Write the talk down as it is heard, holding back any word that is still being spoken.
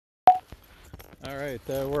Alright,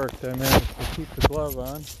 that worked. I managed to keep the glove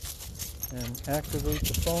on and activate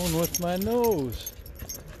the phone with my nose.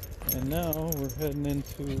 And now we're heading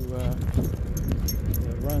into the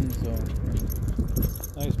run zone.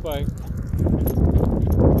 Nice bike.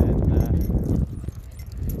 And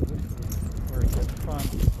worth it. Fun.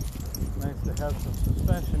 Nice to have some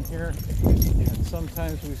suspension here. And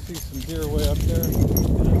sometimes we see some deer way up there. And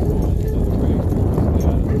I'm going to the right to stay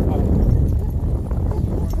out of the pocket.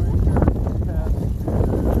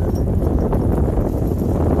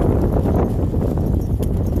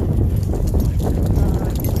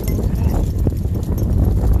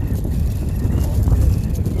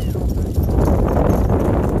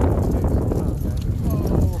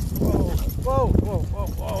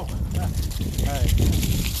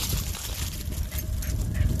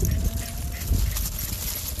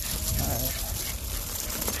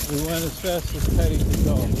 We went as fast as Teddy could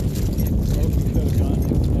go. Loki could have gone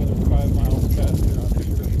another 5 miles faster, I'm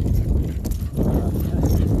sure.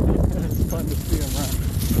 It's fun to see him run.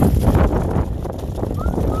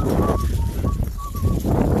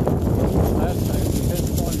 Last night we hit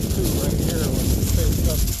 1-2 right here when we faced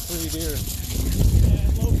up 3 deer. And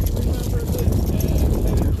Loki remembers it. And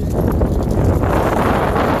Teddy just...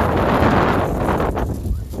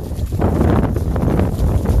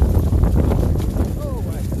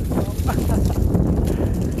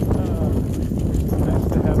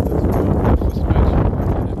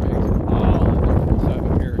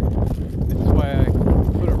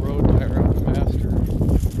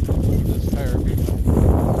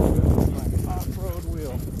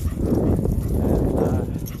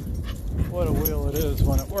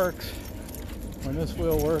 When this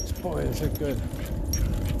wheel works, boy, is it good.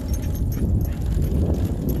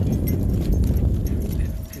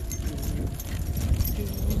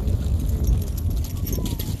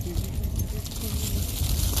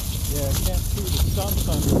 Yeah, I can't see the stumps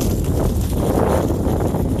under it.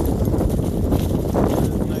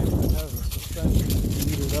 It's nice to have the suspension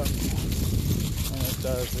heat it up. And it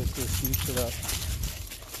does, it just heats it up.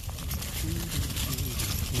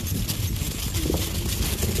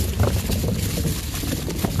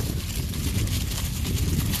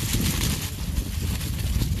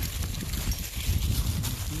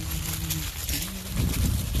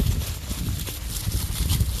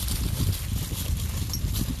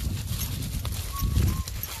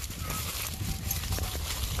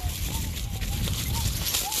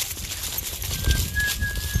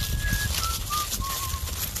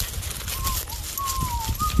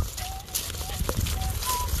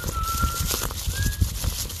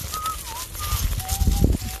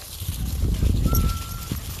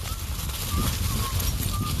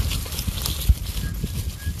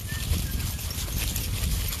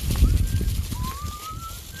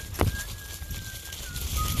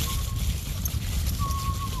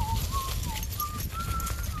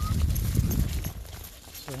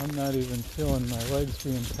 I'm not even feeling my legs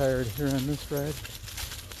being tired here on this ride,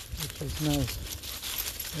 which is nice.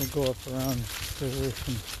 We'll go up around stay away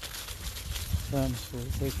from them so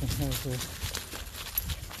that they can have their...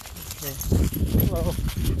 Hello.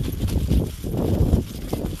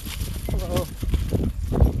 Hello.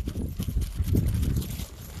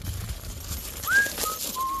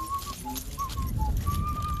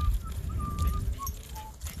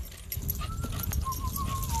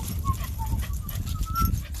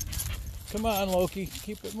 Come on, Loki,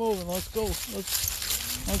 keep it moving. Let's go. Let's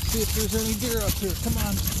see if there's any deer up here. Come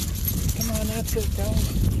on. Come on, that's it, guys.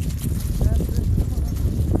 That's it.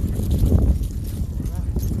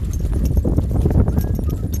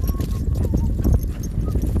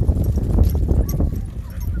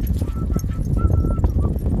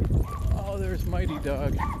 Oh, there's Mighty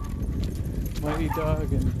Dog. Mighty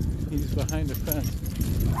Dog, and he's behind a fence.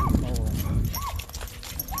 Oh,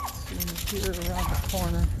 see any deer around the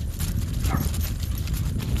corner.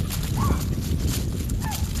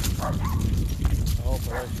 Oh,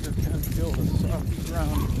 but I sure can feel the soggy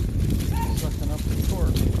ground sucking up the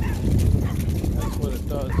torque. That's what it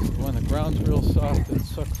does. When the ground's real soft, it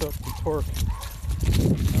sucks up the torque. I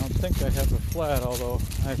don't think I have it flat, although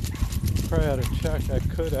I probably ought to check. I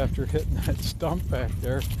could after hitting that stump back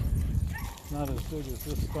there. It's not as big as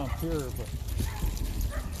this stump here, but...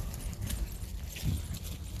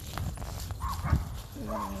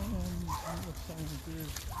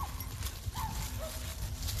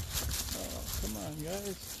 Oh, come on,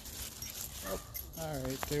 guys. Oh, all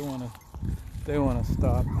right, they wanna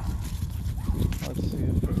stop. Let's see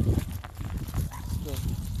if it still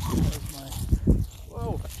has my...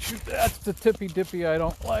 Whoa, shoot, that's the Tippy Dippy I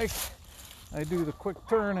don't like. I do the quick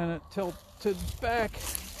turn and it tilted back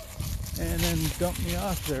and then dumped me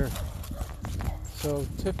off there. So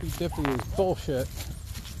Tippy Dippy is bullshit.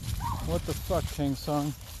 What the fuck,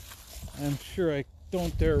 Kingsong? I'm sure I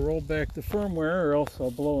don't dare roll back the firmware or else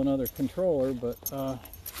I'll blow another controller, but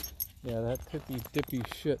yeah, that Tippy Dippy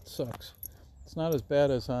shit sucks. It's not as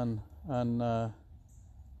bad as on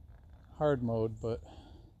hard mode, but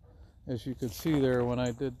as you could see there when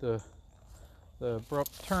I did the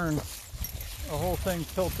abrupt turn, the whole thing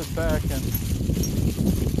tilted back, and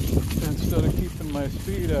instead of keeping my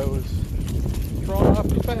speed, I was thrown off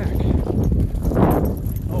the back.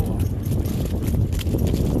 Oh.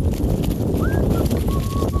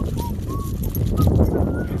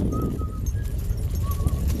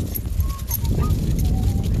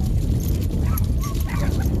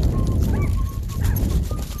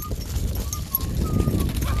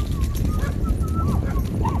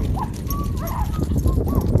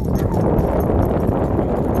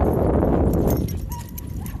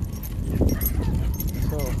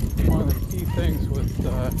 Things with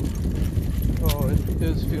oh, it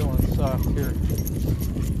is feeling soft here.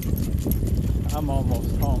 I'm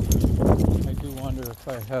almost home. I do wonder if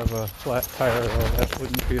I have a flat tire, though. That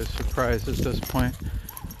wouldn't be a surprise at this point.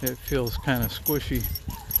 It feels kind of squishy.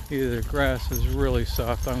 Either the grass is really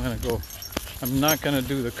soft. I'm not gonna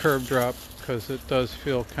do the curb drop because it does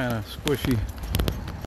feel kind of squishy.